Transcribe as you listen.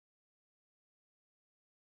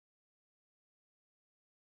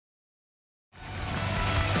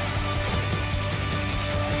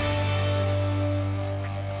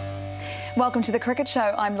Welcome to the Cricket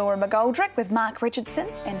Show. I'm Laura McGoldrick with Mark Richardson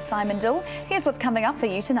and Simon Dill. Here's what's coming up for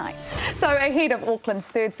you tonight. So ahead of Auckland's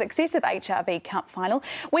third successive HRV Cup final,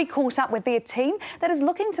 we caught up with their team that is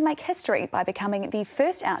looking to make history by becoming the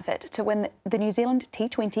first outfit to win the New Zealand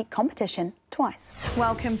T20 competition twice.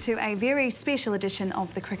 Welcome to a very special edition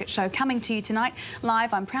of the Cricket Show, coming to you tonight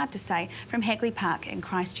live, I'm proud to say, from Hagley Park in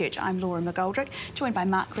Christchurch. I'm Laura McGoldrick, joined by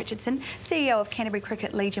Mark Richardson, CEO of Canterbury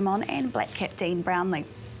Cricket Lee Jamon and Black Cap Dean Brownlee.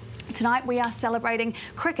 Tonight we are celebrating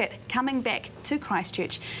cricket coming back to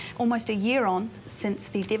Christchurch almost a year on since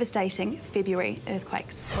the devastating February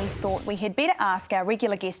earthquakes. We thought we had better ask our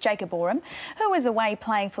regular guest Jacob Oram, who is away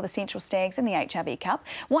playing for the Central Stags in the HRV Cup,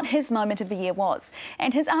 what his moment of the year was.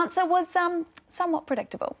 And his answer was somewhat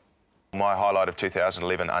predictable. My highlight of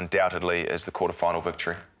 2011 undoubtedly is the quarter-final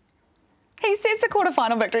victory. He says the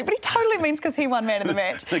quarter-final victory, but he totally means because he won man of the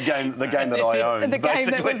match. the game that I owned, the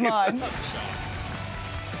basically. game that was mine.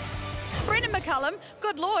 Brendan McCullum,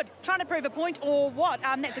 good Lord, trying to prove a point or what?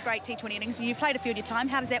 That's a great T20 innings. You've played a few of your time.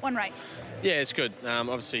 How does that one rate? Yeah, it's good.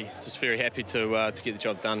 Obviously, just very happy to get the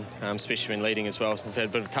job done, especially when leading as well. We've had a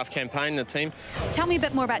bit of a tough campaign in the team. Tell me a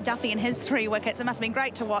bit more about Duffy and his 3 wickets. It must have been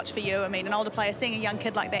great to watch for you. I mean, an older player seeing a young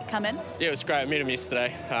kid like that come in. Yeah, it was great. I met him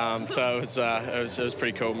yesterday, so it was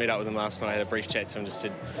pretty cool. Met up with him last night, had a brief chat to him. Just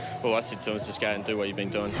said, well, I said to him, just go out and do what you've been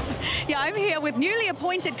doing. Yeah, I'm here with newly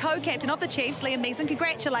appointed co-captain of the Chiefs, Liam Neeson.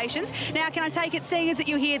 Congratulations. Now, can I take it, seeing as that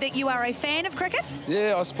you hear that you are a fan of cricket?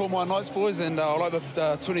 Yeah, I support my Knights boys, and I like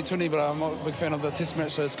the 2020, but I'm not a big fan of the Test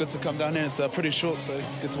match, so it's good to come down here. It's pretty short, so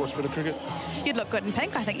get to watch a bit of cricket. You'd look good in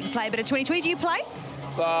pink. I think you can play a bit of 2020. Do you play?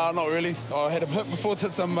 Not really. I had a hit before to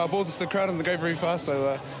hit some balls into the crowd and they go very fast,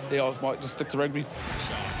 so yeah, I might just stick to rugby.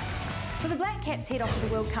 So the Black Caps head off to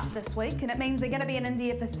the World Cup this week, and it means they're going to be in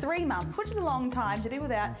India for 3 months, which is a long time to do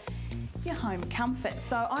without your home comfort.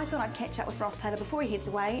 So I thought I'd catch up with Ross Taylor before he heads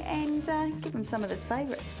away and give him some of his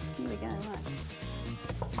favourites. Here we go, right.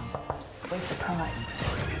 We're surprised.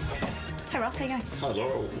 Hey Ross, how you going? Hi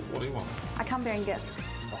Laura, what do you want? I come bearing gifts.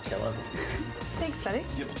 Okay, well. Thanks, buddy.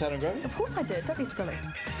 You get potato and gravy? Of course I did, don't be silly.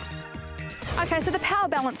 Okay, so the power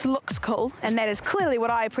balance looks cool, and that is clearly what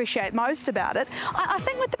I appreciate most about it. I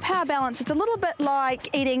think with the power balance, it's a little bit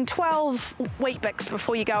like eating 12 Weet-Bix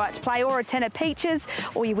before you go out to play, or a tin of peaches,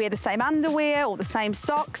 or you wear the same underwear, or the same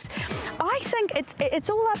socks. I think it's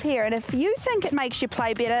all up here, and if you think it makes you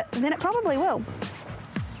play better, then it probably will.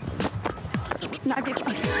 No,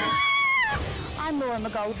 I'm Laura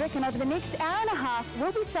McGoldrick, and over the next hour and a half,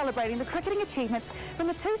 we'll be celebrating the cricketing achievements from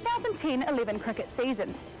the 2010-11 cricket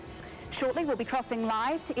season. Shortly, we'll be crossing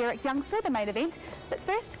live to Eric Young for the main event, but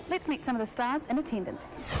first, let's meet some of the stars in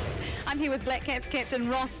attendance. I'm here with Black Caps captain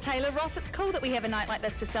Ross Taylor. Ross, it's cool that we have a night like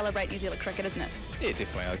this to celebrate New Zealand cricket, isn't it? Yeah,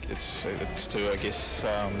 definitely. It's to, I guess,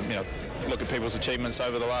 you know, look at people's achievements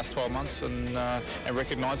over the last 12 months and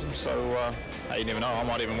recognise them. So, you never know, I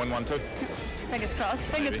might even win one too. Fingers crossed,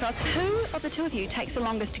 fingers crossed. Who of the two of you takes the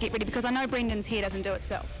longest to get ready? Because I know Brendan's hair doesn't do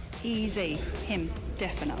itself. Easy. Him,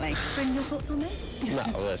 definitely. Brendan, your thoughts on that?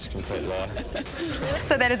 No, that's a complete lie.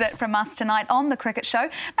 So that is it from us tonight on The Cricket Show.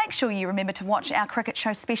 Make sure you remember to watch our Cricket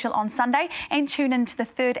Show special on Sunday and tune in to the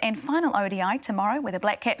third and final ODI tomorrow, where the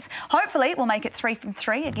Black Caps hopefully will make it 3 from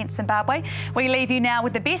 3 against Zimbabwe. We leave you now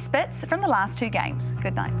with the best bits from the last 2 games.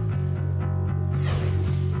 Good night.